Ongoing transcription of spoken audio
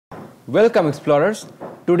Welcome explorers.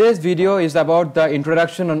 Today's video is about the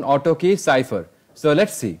introduction on Autokey Cipher. So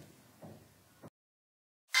let's see.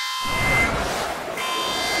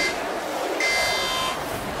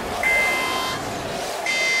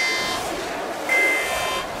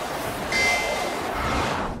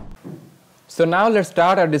 So now let's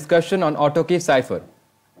start our discussion on Autokey Cipher.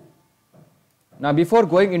 Now before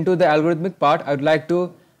going into the algorithmic part, I would like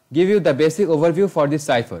to give you the basic overview for this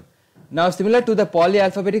cipher. Now similar to the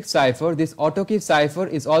polyalphabetic cipher, this Autokey cipher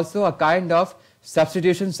is also a kind of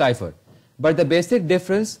substitution cipher. But the basic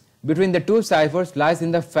difference between the two ciphers lies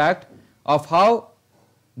in the fact of how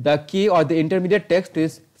the key or the intermediate text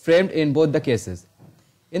is framed in both the cases.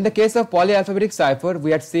 In the case of polyalphabetic cipher,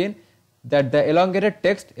 we had seen that the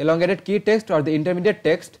elongated key text or the intermediate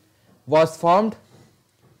text was formed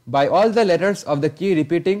by all the letters of the key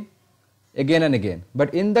repeating again and again.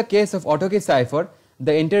 But in the case of Autokey cipher,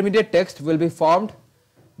 the intermediate text will be formed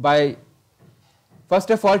by first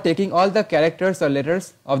of all taking all the characters or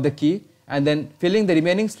letters of the key and then filling the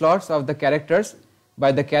remaining slots of the characters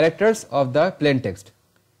by the characters of the plain text.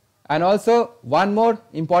 And also one more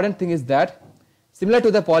important thing is that similar to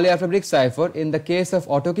the polyalphabetic cipher, in the case of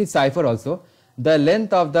Autokey cipher also, the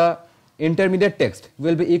length of the intermediate text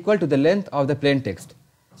will be equal to the length of the plain text.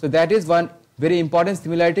 So that is one very important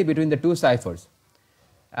similarity between the two ciphers.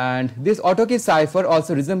 And this Autokey cipher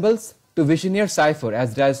also resembles to Vigenère cipher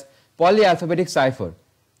as does polyalphabetic cipher.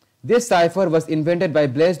 This cipher was invented by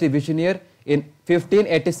Blaise de Vigenère in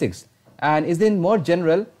 1586 and is in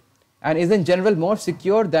general more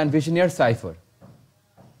secure than Vigenère cipher.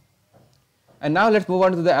 And now let's move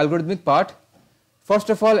on to the algorithmic part. First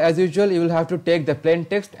of all, as usual, you will have to take the plain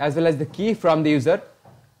text as well as the key from the user,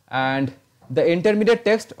 and the intermediate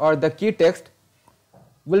text or the key text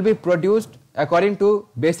will be produced according to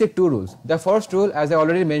basic two rules. The first rule, as I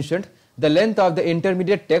already mentioned, the length of the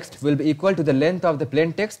intermediate text will be equal to the length of the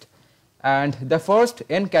plain text, and the first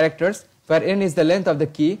n characters, where n is the length of the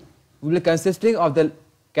key, will be consisting of the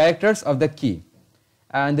characters of the key,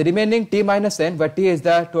 and the remaining t minus n, where t is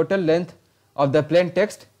the total length of the plain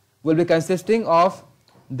text, will be consisting of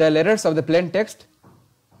the letters of the plain text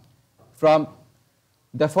from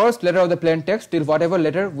the first letter of the plain text till whatever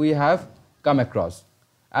letter we have come across.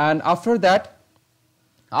 And after that,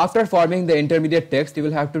 after forming the intermediate text, you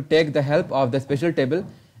will have to take the help of the special table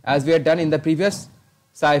as we had done in the previous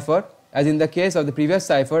cipher. As in the case of the previous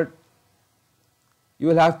cipher, you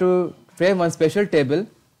will have to frame one special table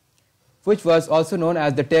which was also known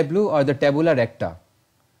as the tableau or the tabula recta.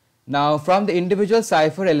 Now from the individual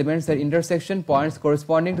cipher elements, their intersection points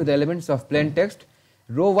corresponding to the elements of plain text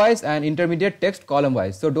row wise and intermediate text column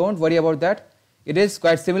wise. So don't worry about that. It is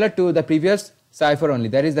quite similar to the previous cipher only,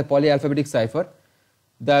 that is the polyalphabetic cipher.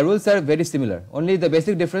 The rules are very similar, only the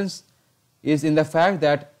basic difference is in the fact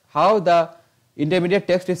that how the intermediate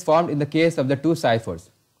text is formed in the case of the two ciphers.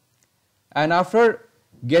 And after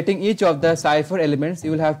getting each of the cipher elements,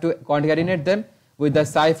 you will have to concatenate them with the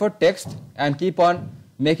cipher text and keep on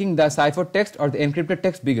making the cipher text or the encrypted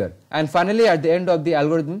text bigger, and finally at the end of the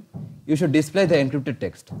algorithm you should display the encrypted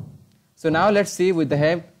text. So now let's see with the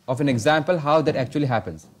help of an example how that actually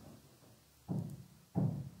happens.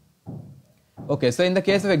 Okay, so in the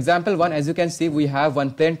case of example 1, as you can see, we have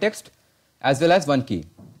one plain text as well as one key.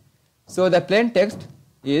 So the plain text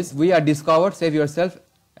is we are discovered, save yourself,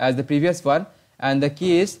 as the previous one, and the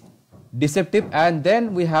key is deceptive, and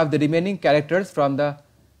then we have the remaining characters from the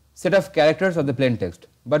set of characters of the plain text.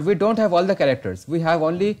 But we don't have all the characters, we have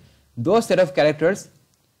only those set of characters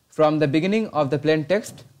from the beginning of the plain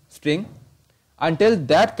text string until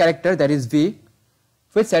that character, that is V,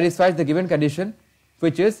 which satisfies the given condition,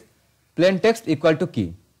 which is plain text equal to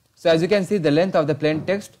key. So as you can see, the length of the plain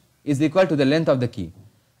text is equal to the length of the key.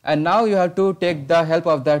 And now you have to take the help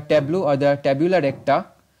of the tableau or the tabula recta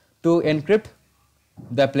to encrypt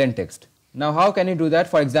the plain text. Now how can you do that?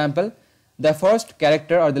 For example, the first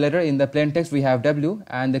character or the letter in the plain text we have W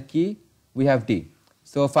and the key we have D.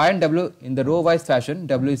 So find W in the row wise fashion.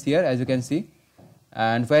 W is here as you can see,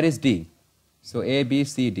 and where is D? So A, B,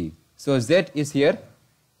 C, D. So Z is here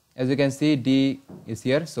as you can see, D is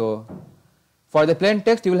here. So for the plain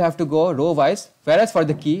text you will have to go row wise, whereas for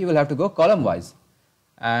the key you will have to go column wise.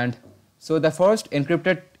 And so the first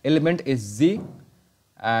encrypted element is Z.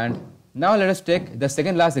 And now let us take the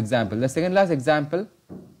second last example. The second last example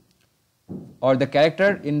or the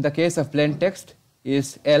character in the case of plain text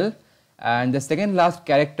is L, and the second last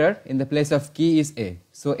character in the place of key is A.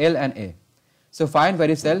 So L and A. So find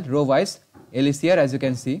where is L row wise. L is here as you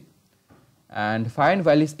can see, and find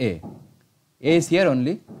value is A. A is here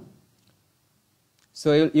only.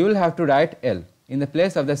 So you will have to write L in the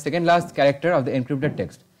place of the second last character of the encrypted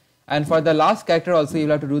text. and for the last character also you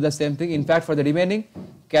will have to do the same thing. In fact, for the remaining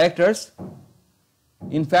characters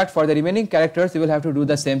you will have to do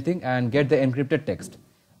the same thing and get the encrypted text.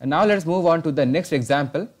 And now let us move on to the next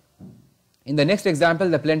example. In the next example,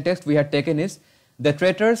 the plain text we had taken is, the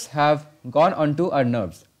traitors have gone onto our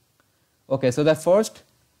nerves. Okay, so the first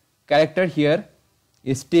character here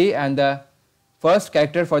is T and the first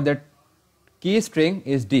character for the key string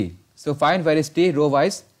is D. So find where is T row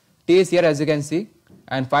wise. T is here as you can see,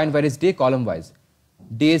 and find where is D column wise.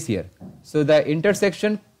 D is here. So the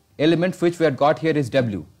intersection element which we had got here is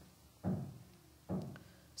W.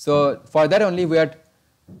 So for that only we had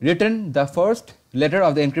written the first letter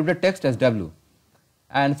of the encrypted text as W,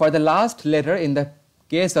 and for the last letter in the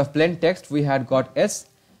case of plain text we had got S,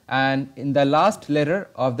 and in the last letter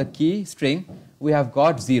of the key string we have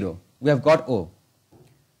got O.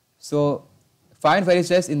 So find where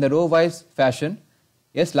is S in the row wise fashion.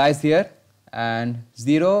 S lies here, and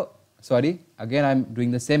again I am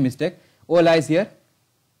doing the same mistake. O lies here.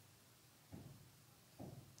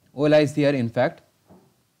 O lies here in fact.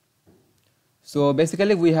 So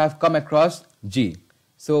basically we have come across G.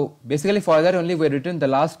 So basically for that only we have written the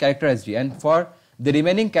last character as G, and for the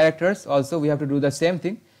remaining characters also we have to do the same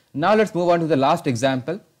thing. Now let's move on to the last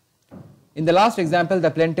example. In the last example,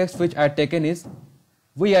 the plain text which I had taken is,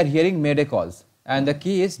 we are hearing mayday calls, and the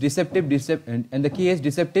key is deceptive,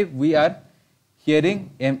 we are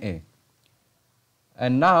hearing MA.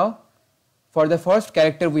 And now for the first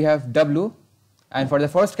character we have W, and for the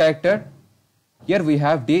first character here we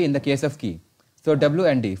have D in the case of key. So W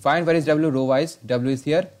and D. Find where is W row wise. W is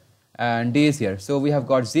here and D is here. So we have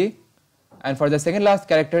got Z. And for the second last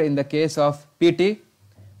character in the case of PT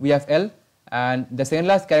we have L, and the second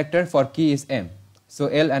last character for key is M. So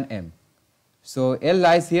L and M. So L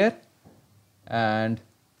lies here, and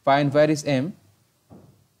find where is M.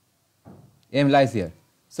 M lies here.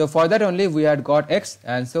 So for that only we had got X,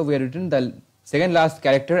 and so we have written the second last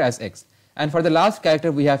character as X. And for the last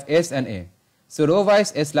character we have S and A. So row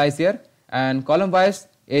wise S lies here, and column wise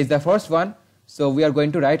A is the first one, so we are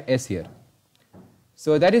going to write S here.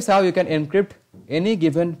 So that is how you can encrypt any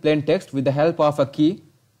given plain text with the help of a key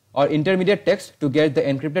or intermediate text to get the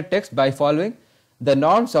encrypted text by following the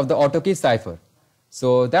norms of the Autokey cipher.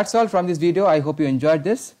 So that's all from this video. I hope you enjoyed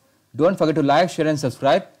this. Don't forget to like, share and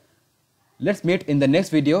subscribe. Let's meet in the next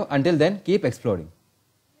video. Until then, keep exploring.